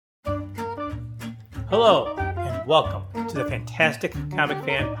Hello, and welcome to the Fantastic Comic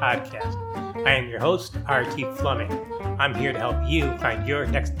Fan Podcast. I am your host, R.T. Fleming. I'm here to help you find your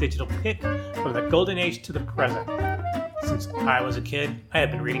next digital pick from the golden age to the present. Since I was a kid, I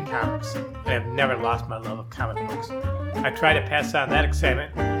have been reading comics, and I have never lost my love of comic books. I try to pass on that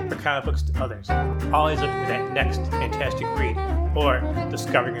excitement for comic books to others, always looking for that next fantastic read, or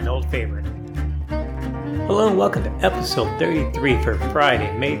discovering an old favorite. Hello and welcome to episode 33 for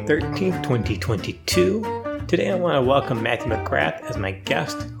Friday, May 13th, 2022. Today I want to welcome Matthew McGrath as my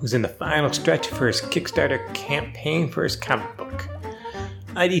guest, who's in the final stretch for his Kickstarter campaign for his comic book.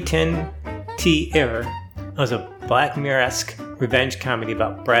 ID10T Error was a Black Mirror-esque revenge comedy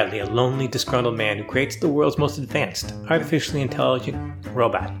about Bradley, a lonely, disgruntled man who creates the world's most advanced, artificially intelligent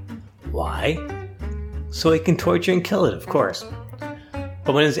robot. Why? So he can torture and kill it, of course.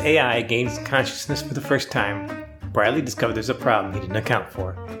 But when his AI gains consciousness for the first time, Bradley discovers there's a problem he didn't account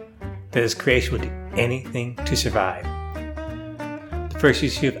for. That his creation would do anything to survive. The first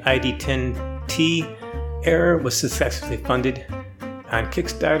issue of ID10T Error was successfully funded on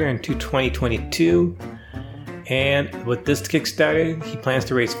Kickstarter into 2022. And with this Kickstarter, he plans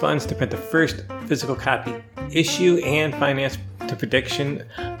to raise funds to print the first physical copy issue and finance the production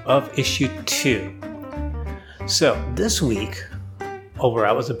of issue 2. So this week,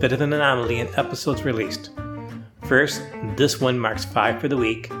 Overall was a bit of an anomaly in episodes released. First, this one marks 5 for the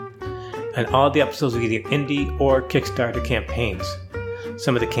week, and all the episodes were either indie or Kickstarter campaigns.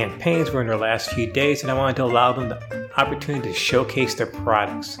 Some of the campaigns were in their last few days, and I wanted to allow them the opportunity to showcase their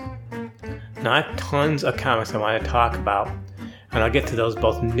products. Now, I have tons of comics I want to talk about, and I'll get to those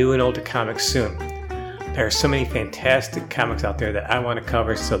both new and older comics soon. There are so many fantastic comics out there that I want to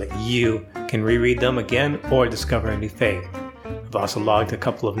cover so that you can reread them again or discover a new fave. I've also logged a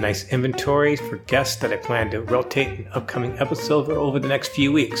couple of nice inventories for guests that I plan to rotate in upcoming episodes over the next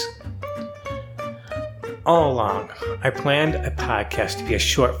few weeks. All along, I planned a podcast to be a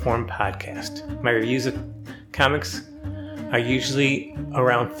short-form podcast. My reviews of comics are usually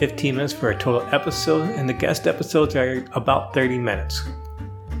around 15 minutes for a total episode, and the guest episodes are about 30 minutes.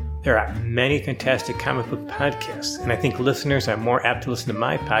 There are many fantastic comic book podcasts, and I think listeners are more apt to listen to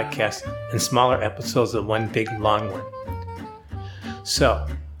my podcast in smaller episodes than one big long one. So,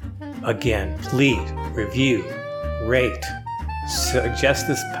 again, please review, rate, suggest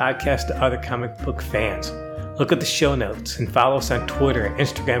this podcast to other comic book fans. Look at the show notes and follow us on Twitter,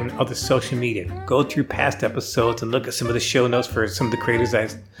 Instagram, and other social media. Go through past episodes and look at some of the show notes for some of the creators I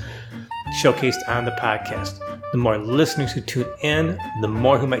showcased on the podcast. The more listeners who tune in, the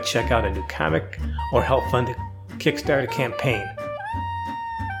more who might check out a new comic or help fund a Kickstarter campaign.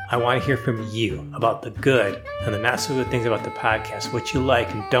 I want to hear from you about the good and the not so good things about the podcast, what you like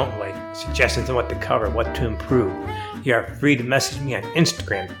and don't like, suggestions on what to cover, what to improve. You are free to message me on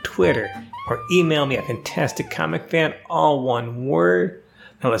Instagram, Twitter, or email me at fantasticcomicfan, all one word.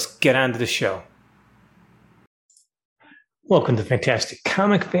 Now let's get on to the show. Welcome to Fantastic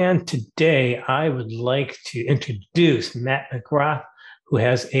Comic Fan. Today I would like to introduce Matt McGrath, who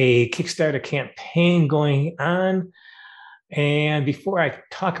has a Kickstarter campaign going on. And before I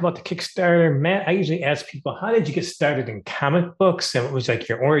talk about the Kickstarter, Matt, I usually ask people, how did you get started in comic books? And what was like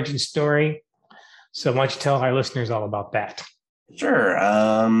your origin story? So why don't you tell our listeners all about that? Sure.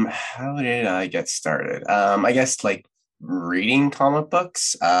 How did I get started? I guess like reading comic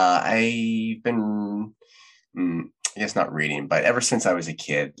books. I've been, I guess not reading, but ever since I was a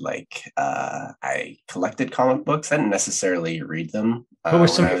kid, I collected comic books. I didn't necessarily read them. What were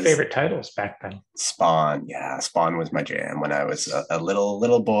some of your favorite titles back then? Spawn. Yeah, Spawn was my jam when I was a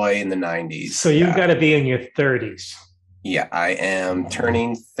little boy in the 90s. So you've got to be in your 30s. Yeah, I am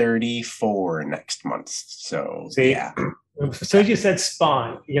turning 34 next month. So, see, yeah. So you said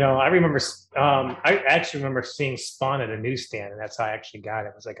Spawn. You know, I remember. I actually remember seeing Spawn at a newsstand, and that's how I actually got it.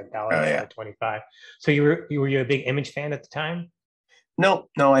 It was like $1.25. So you were a big Image fan at the time? No,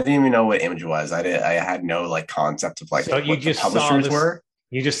 I didn't even know what Image was. I had no like concept of like so what the publishers were.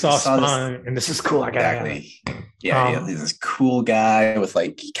 You just saw Spawn, and this is cool. I got it. Yeah, he's this cool guy with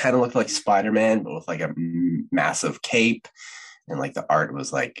like, he kind of looked like Spider-Man, but with like a massive cape, and like the art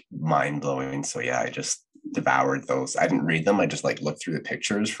was like mind blowing. So yeah, I just devoured those. I didn't read them. I just like looked through the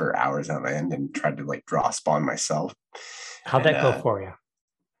pictures for hours on end and tried to like draw Spawn myself. How'd that go for you?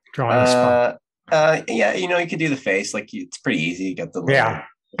 Drawing Spawn. Yeah, you know, you could do the face. Like it's pretty easy. You get the little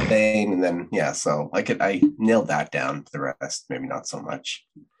thing, and then so I nailed that down. The rest, maybe not so much.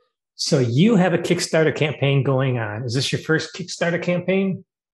 So you have a Kickstarter campaign going on. Is this your first Kickstarter campaign?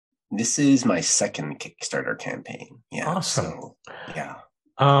 This is my second Kickstarter campaign. Yeah. Awesome. So, yeah.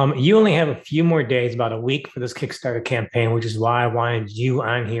 You only have a few more days, about a week for this Kickstarter campaign, which is why I wanted you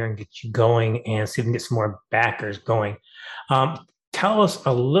on here and get you going and see if we can get some more backers going. Tell us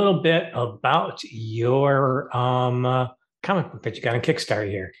a little bit about your comic book that you got on Kickstarter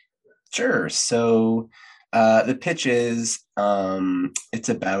here. Sure. So the pitch is it's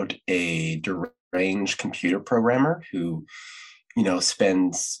about a deranged computer programmer who,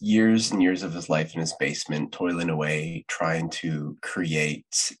 spends years and years of his life in his basement toiling away trying to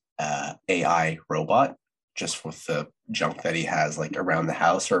create AI robot just with the junk that he has like around the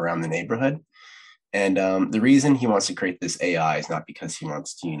house or around the neighborhood. And the reason he wants to create this AI is not because he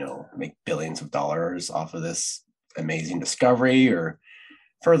wants to, make billions of dollars off of this amazing discovery or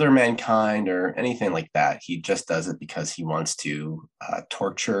further mankind or anything like that. He just does it because he wants to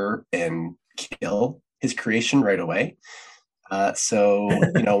torture and kill his creation right away.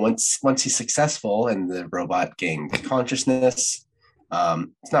 Once he's successful and the robot gains consciousness,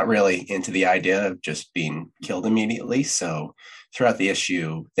 it's not really into the idea of just being killed immediately. So throughout the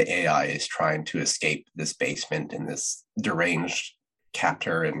issue, the AI is trying to escape this basement and this deranged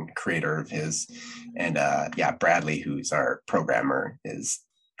captor and creator of his. And Bradley, who's our programmer, is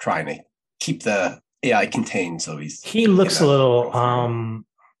trying to keep the AI contained. So he looks a little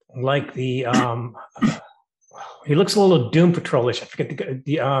like the he looks a little Doom Patrol-ish. I forget the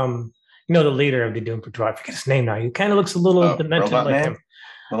leader of the Doom Patrol. I forget his name now. He kind of looks a little demented like him.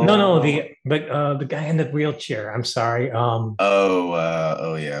 The guy in the wheelchair. I'm sorry. Yeah.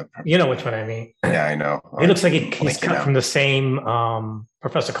 You know which one I mean. Yeah, I know. He looks like he's cut from the same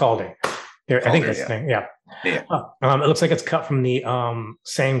Professor Calder. I think that's the thing. Yeah. Yeah. It looks like it's cut from the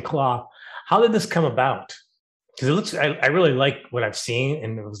same cloth. How did this come about? Because it looks, I really like what I've seen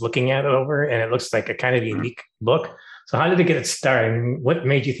and I was looking at it over, and it looks like a kind of unique book. So how did it get it started? And what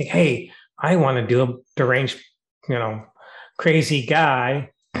made you think, hey, I want to do a deranged, crazy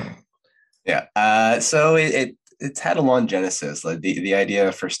guy? Yeah. So it's had a long genesis. Like the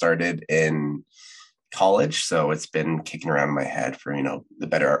idea first started in college, so it's been kicking around in my head for the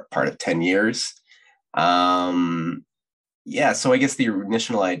better part of 10 years. So I guess the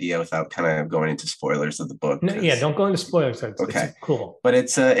initial idea, without kind of going into spoilers of the book. Don't go into spoilers. Okay, it's cool. But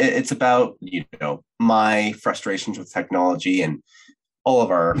it's about my frustrations with technology and all of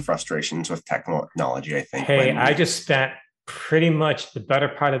our frustrations with technology, I think. Hey, I just spent pretty much the better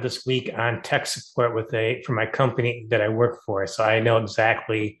part of this week on tech support for my company that I work for. So I know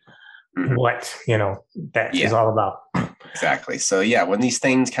exactly what, that is all about. Exactly. So when these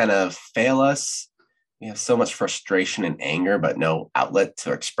things kind of fail us, we have so much frustration and anger, but no outlet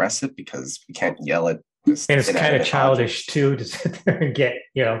to express it because we can't yell at this. And it's kind of childish too to sit there and get,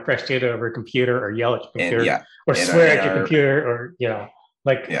 frustrated over a computer or yell at your computer or swear at your computer or,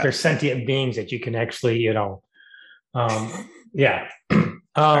 they're sentient beings that you can actually, Exactly.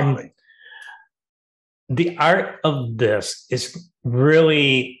 The art of this is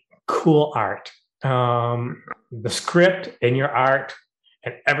really cool art. The script and your art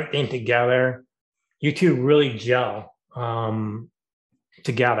and everything together, you two really gel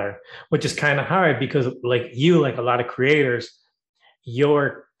together, which is kind of hard because like a lot of creators,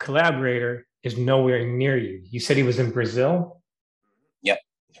 your collaborator is nowhere near you. You said he was in Brazil? Yep.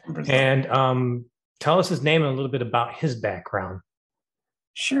 From Brazil. And tell us his name and a little bit about his background.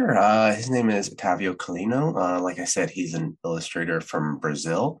 Sure. His name is Otavio Colino. Like I said, he's an illustrator from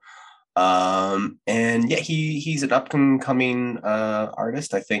Brazil. He's an up-and-coming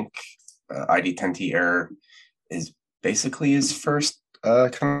artist. I think ID10T Error is basically his first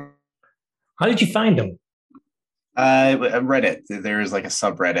How did you find him? Reddit. There's like a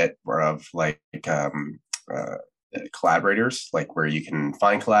subreddit of collaborators, like where you can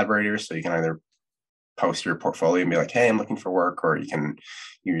find collaborators. So you can either post your portfolio and be like, hey, I'm looking for work, or you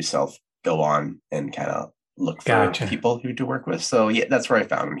yourself go on and kind of look for people who to work with. So that's where I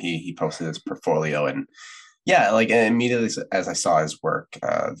found him. He posted his portfolio, and immediately as I saw his work,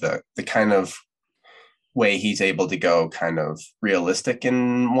 the kind of way he's able to go kind of realistic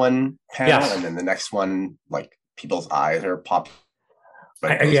in one panel, and then the next one, like people's eyes are popping.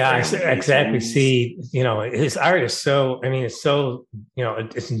 I exactly see, his art is it's so,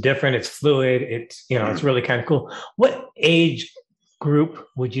 it's different, it's fluid, it's, it's really kind of cool. What age group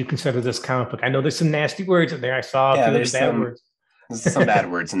would you consider this comic book? I know there's some nasty words in there. I saw there's bad words. There's some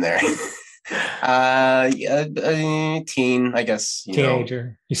bad words in there. Teen, I guess.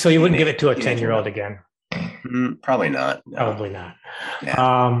 Teenager. So you wouldn't give it to a 10-year-old again? Probably not. No. Probably not.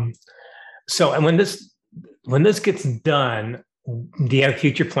 Yeah. So, and when this gets done, do you have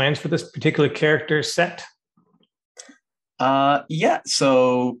future plans for this particular character set? Yeah.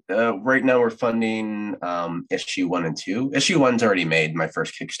 So right now we're funding issue 1 and 2. Issue 1's already made. My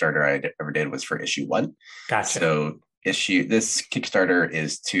first Kickstarter ever did was for issue 1. Gotcha. So this Kickstarter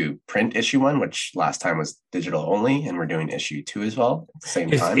is to print issue 1, which last time was digital only, and we're doing issue 2 as well at the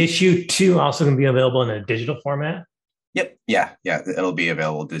same Is time. issue two also going to be available in a digital format? Yep. Yeah. Yeah. It'll be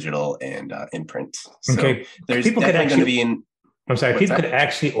available digital and in print. So Okay. there's People could definitely going to actually, be in. I'm sorry, What's people could that?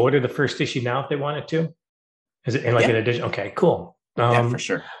 actually order the first issue now if they wanted to. Is it in like Yeah. an edition? Okay, cool. Yeah, for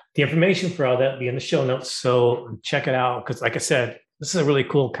sure. The information for all that will be in the show notes. So check it out. Because like I said, this is a really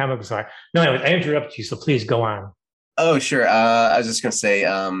cool comic book story. No, anyways, I interrupted you, so please go on. Oh, sure. I was just going to say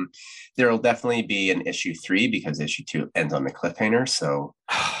there will definitely be an issue 3 because issue 2 ends on the cliffhanger. So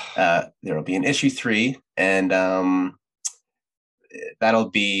there will be an issue 3, and that'll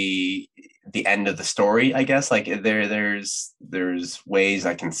be the end of the story, I guess. Like there's ways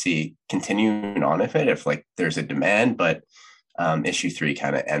I can see continuing on with it if like there's a demand, but issue 3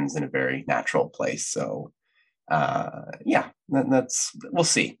 kind of ends in a very natural place. So yeah, that's we'll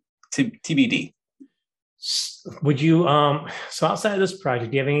see. TBD. Would you so outside of this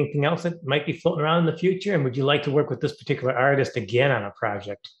project, do you have anything else that might be floating around in the future? And would you like to work with this particular artist again on a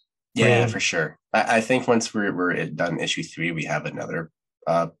project? I Yeah, mean, for sure. I think once we're done issue 3, we have another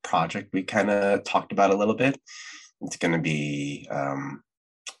project we kind of talked about a little bit. It's going to be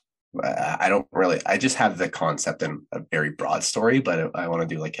I don't really. I just have the concept and a very broad story, but I want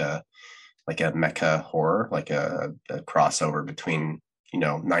to do like a mecha horror, like a crossover between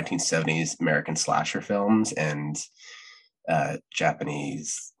 1970s American slasher films and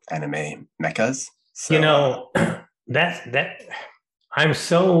Japanese anime mechas. you So know, that I'm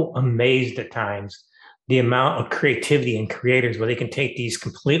so amazed at times the amount of creativity in creators where they can take these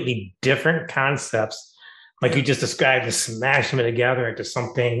completely different concepts, like you yeah. just described, and smash them together into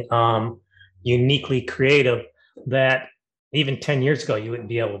something uniquely creative that even 10 years ago you wouldn't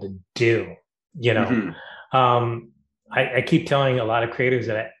be able to do, you know. Hmm. Um, I keep telling a lot of creators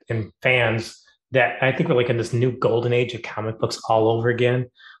that and fans that I think we're like in this new golden age of comic books all over again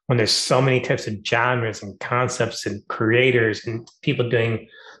when there's so many types of genres and concepts and creators and people doing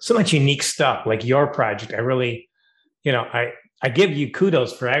so much unique stuff like your project. I really, I give you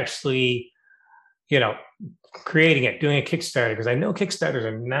kudos for actually, you know, creating it, doing a Kickstarter, because I know Kickstarters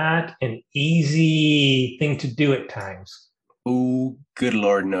are not an easy thing to do at times. Oh, good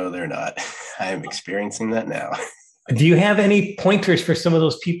Lord, no, they're not. I am experiencing that now. Do you have any pointers for some of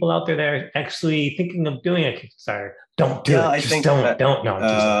those people out there that are actually thinking of doing a Kickstarter? Don't do Yeah, it. I Just think don't. No,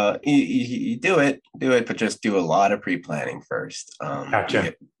 I'm teasing. you do it, but just do a lot of pre-planning first.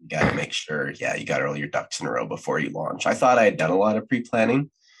 Gotcha. You got to make sure, yeah, you got all your ducks in a row before you launch. I thought I had done a lot of pre-planning,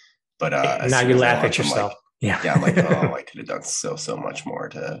 but as Now soon you as I laugh at launch, I'm yourself. like, Yeah. yeah, I'm like, oh, I could have done so much more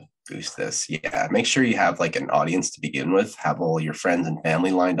to boost this. Yeah, make sure you have like an audience to begin with. Have all your friends and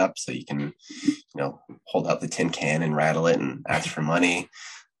family lined up so you can, hold out the tin can and rattle it and ask for money,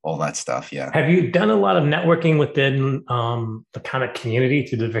 all that stuff. Yeah. Have you done a lot of networking within the comic community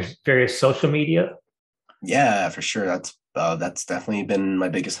through the various social media? Yeah, for sure. That's definitely been my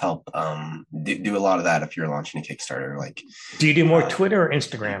biggest help. Do a lot of that if you're launching a Kickstarter. Like, Do you do more uh, Twitter or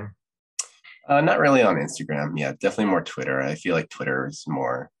Instagram? not really on Instagram. Yeah, definitely more Twitter. I feel like Twitter is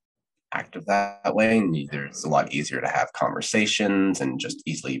more active that way, and there's a lot easier to have conversations and just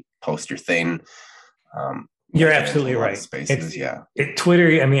easily post your thing. You're Get into absolutely a lot of right. spaces. Yeah,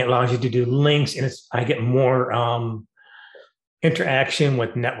 Twitter. I mean, it allows you to do links, and I get more interaction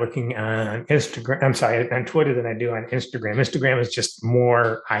with networking on Instagram. I'm sorry, on Twitter than I do on Instagram. Instagram is just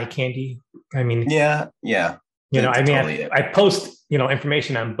more eye candy. I mean, yeah. That's totally it. I post,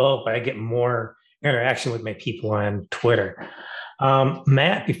 information on both, but I get more interaction with my people on Twitter.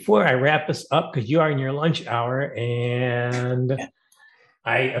 Matt, before I wrap this up, because you are in your lunch hour and Yeah.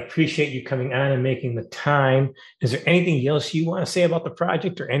 I appreciate you coming on and making the time. Is there anything else you want to say about the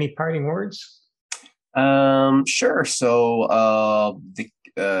project or any parting words? Sure. So, the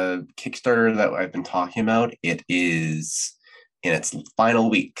Kickstarter that I've been talking about, it is in its final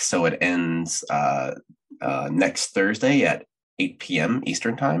week, so it ends next Thursday at 8 p.m.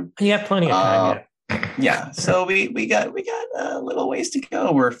 Eastern time. You have plenty of time Uh, yet. yeah, so we got a little ways to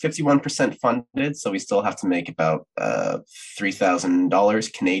go. We're 51% funded, so we still have to make about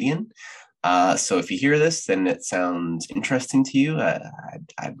 $3,000 Canadian. So if you hear this and it sounds interesting to you,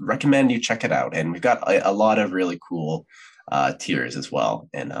 I'd recommend you check it out. And we've got a lot of really cool tiers as well,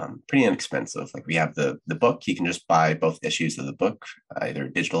 and pretty inexpensive. Like we have the book; you can just buy both issues of the book, either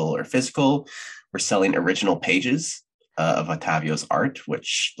digital or physical. We're selling original pages of Otavio's art,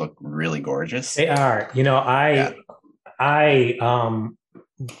 which look really gorgeous. They are. Yeah, I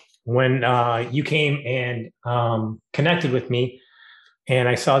when you came and connected with me, and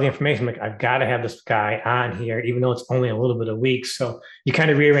I saw the information, I'm like, I've got to have this guy on here, even though it's only a little bit of weeks. So you kind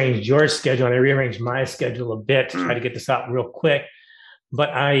of rearranged your schedule, and I rearranged my schedule a bit to try to get this out real quick.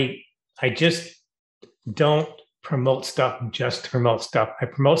 But I just don't promote stuff just to promote stuff. I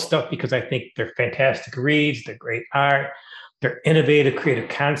promote stuff because I think they're fantastic reads, they're great art, they're innovative, creative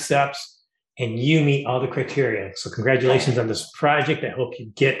concepts, and you meet all the criteria. So congratulations on this project. I hope you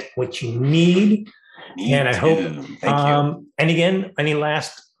get what you need. And I hope, Thank you. And again, any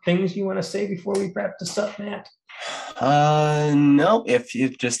last things you want to say before we wrap this up, Matt? No, if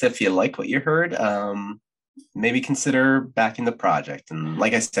you like what you heard, maybe consider backing the project. And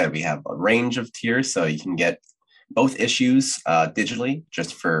like I said, we have a range of tiers, so you can get both issues digitally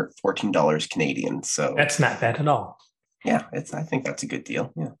just for $14 Canadian. So that's not bad at all. Yeah, I think that's a good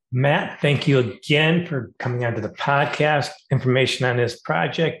deal. Yeah. Matt, thank you again for coming onto the podcast. Information on this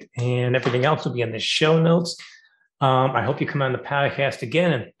project and everything else will be in the show notes. I hope you come on the podcast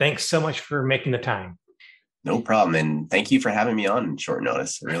again, and thanks so much for making the time. No problem. And thank you for having me on short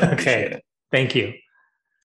notice. I really appreciate it. Thank you.